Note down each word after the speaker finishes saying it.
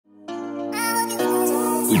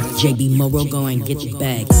JB Moro, go and get your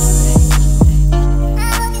bag.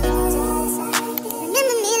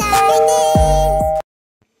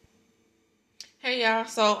 Hey y'all,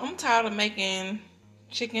 so I'm tired of making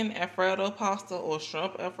chicken Alfredo pasta or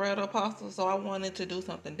shrimp Alfredo pasta, so I wanted to do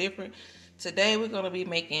something different. Today we're going to be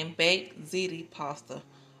making baked ZITI pasta.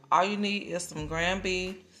 All you need is some ground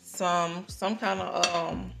beef, some kind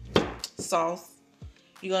of sauce.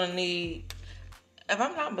 You're going to need, if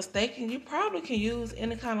I'm not mistaken, you probably can use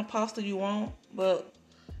any kind of pasta you want, but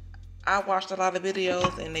I watched a lot of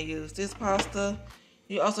videos and they use this pasta.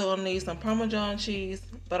 You also gonna need some Parmesan cheese,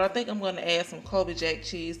 but I think I'm gonna add some Kobe Jack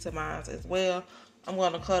cheese to mine as well. I'm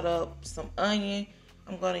gonna cut up some onion.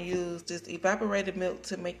 I'm gonna use this evaporated milk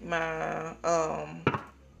to make my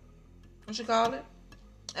what you call it?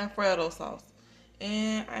 Alfredo sauce.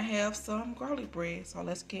 And I have some garlic bread. So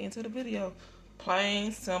let's get into the video.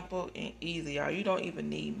 Plain, simple, and easy, y'all. You don't even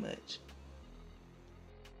need much.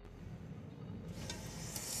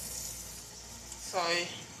 So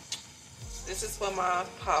this is for my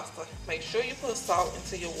pasta. Make sure you put salt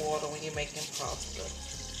into your water when you're making pasta.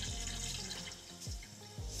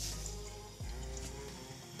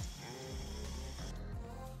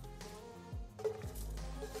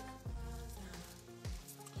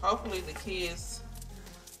 Hopefully the kids,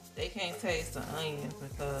 they can't taste the onions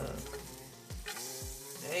because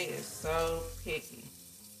they is so picky.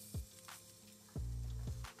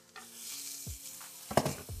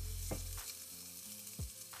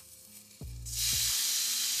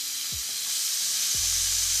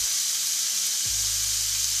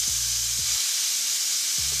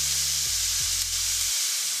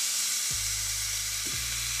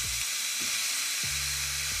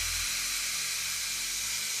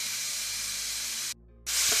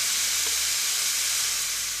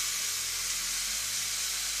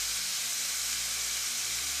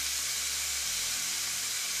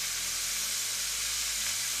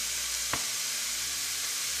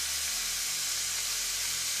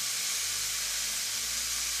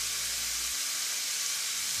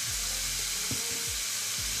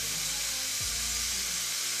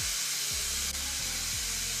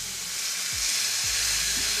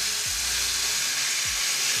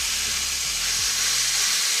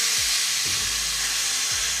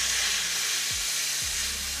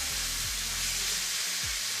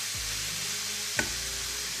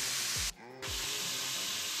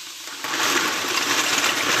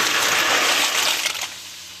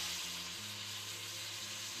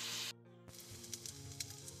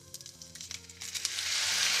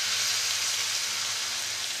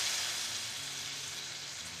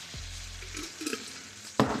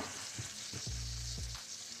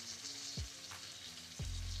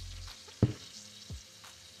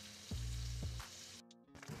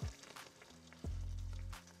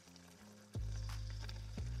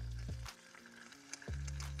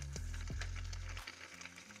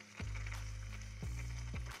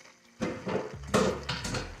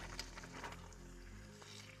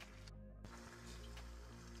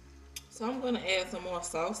 So I'm gonna add some more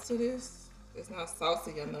sauce to this. It's not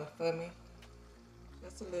saucy enough for me.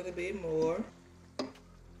 Just a little bit more.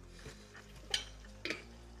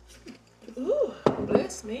 Ooh,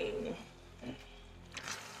 bless me.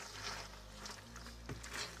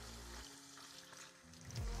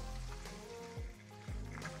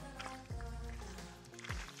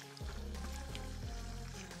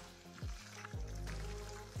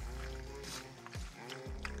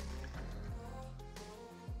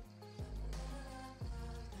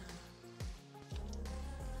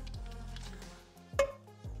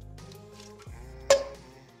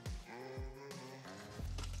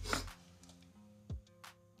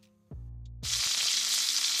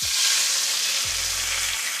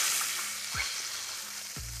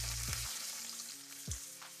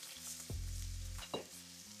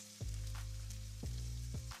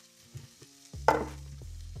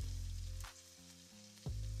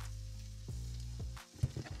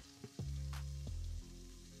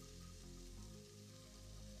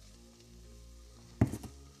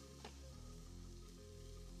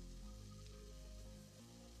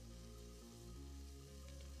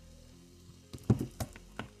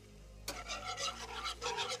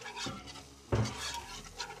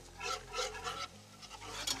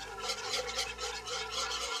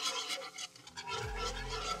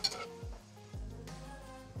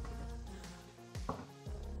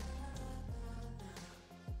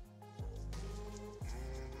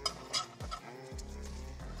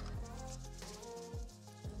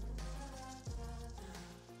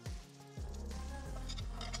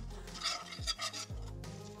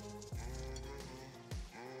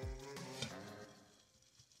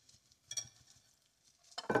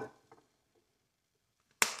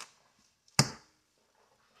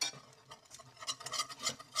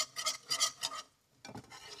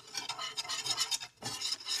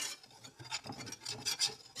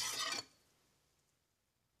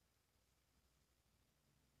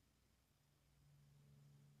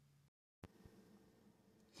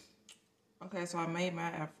 Okay, so I made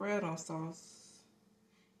my Alfredo sauce,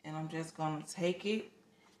 and I'm just gonna take it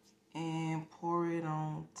and pour it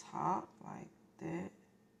on top like that.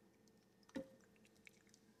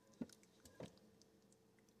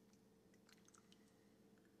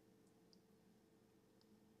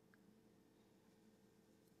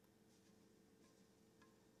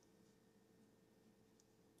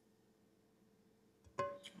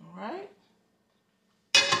 All right.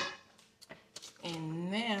 And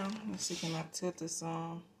now, let's see, can I tilt this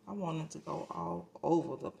on? I want it to go all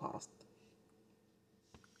over the pasta.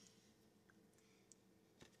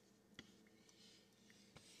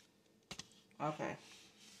 Okay,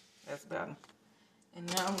 that's better. And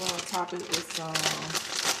now I'm gonna top it with some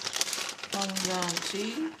Parmesan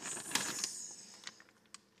cheese.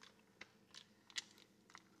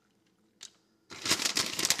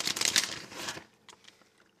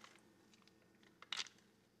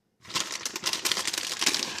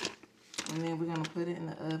 And then we're gonna put it in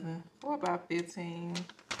the oven for about 15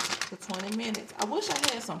 to 20 minutes. I wish I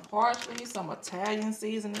had some parsley, some Italian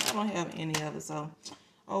seasoning. I don't have any of it, so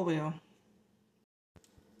oh well.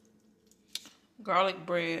 Garlic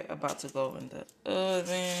bread about to go in the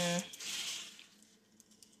oven.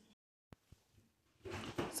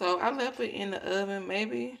 So I left it in the oven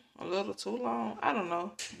maybe a little too long. I don't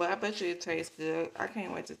know, but I bet you it tastes good. I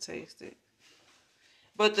can't wait to taste it.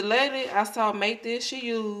 But the lady I saw make this, she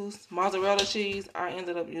used mozzarella cheese. I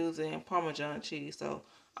ended up using Parmesan cheese. So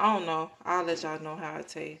I don't know. I'll let y'all know how it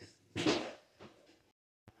tastes.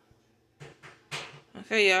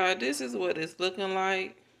 Okay, y'all, this is what it's looking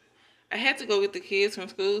like. I had to go get the kids from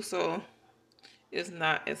school, so it's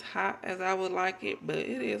not as hot as I would like it, but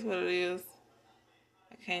it is what it is.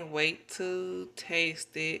 I can't wait to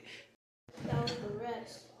taste it. That was the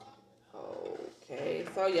rest. Okay,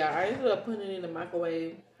 so yeah, I ended up putting it in the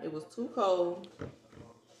microwave. It was too cold.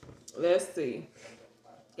 Let's see.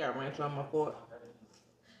 Got ranch on my fork.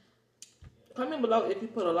 Comment below if you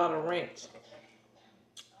put a lot of ranch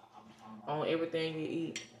on everything you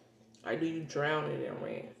eat. Or do you drown it in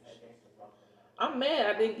ranch? I'm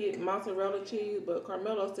mad I didn't get mozzarella cheese, but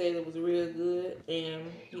Carmelo said it was real good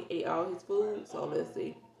and he ate all his food, so let's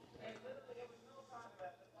see.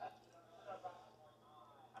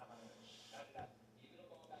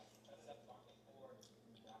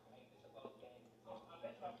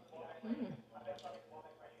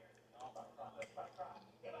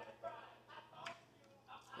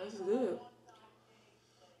 This is good.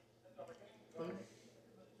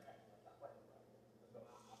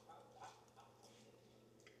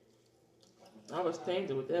 I was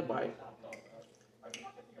stingy with that bite.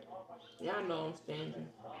 Y'all know I'm stingy.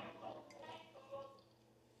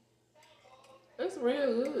 It's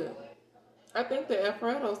real good. I think the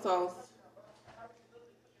Alfredo sauce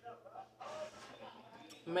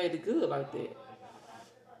made it good like that.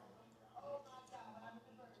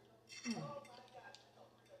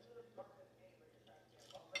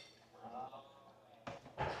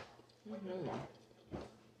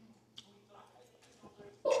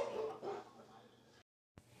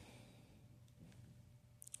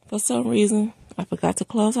 For some reason, I forgot to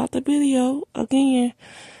close out the video again.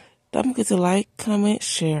 Don't forget to like, comment,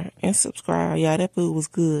 share, and subscribe. Y'all, that food was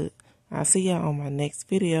good. I'll see y'all on my next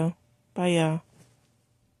video. Bye,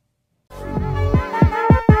 y'all.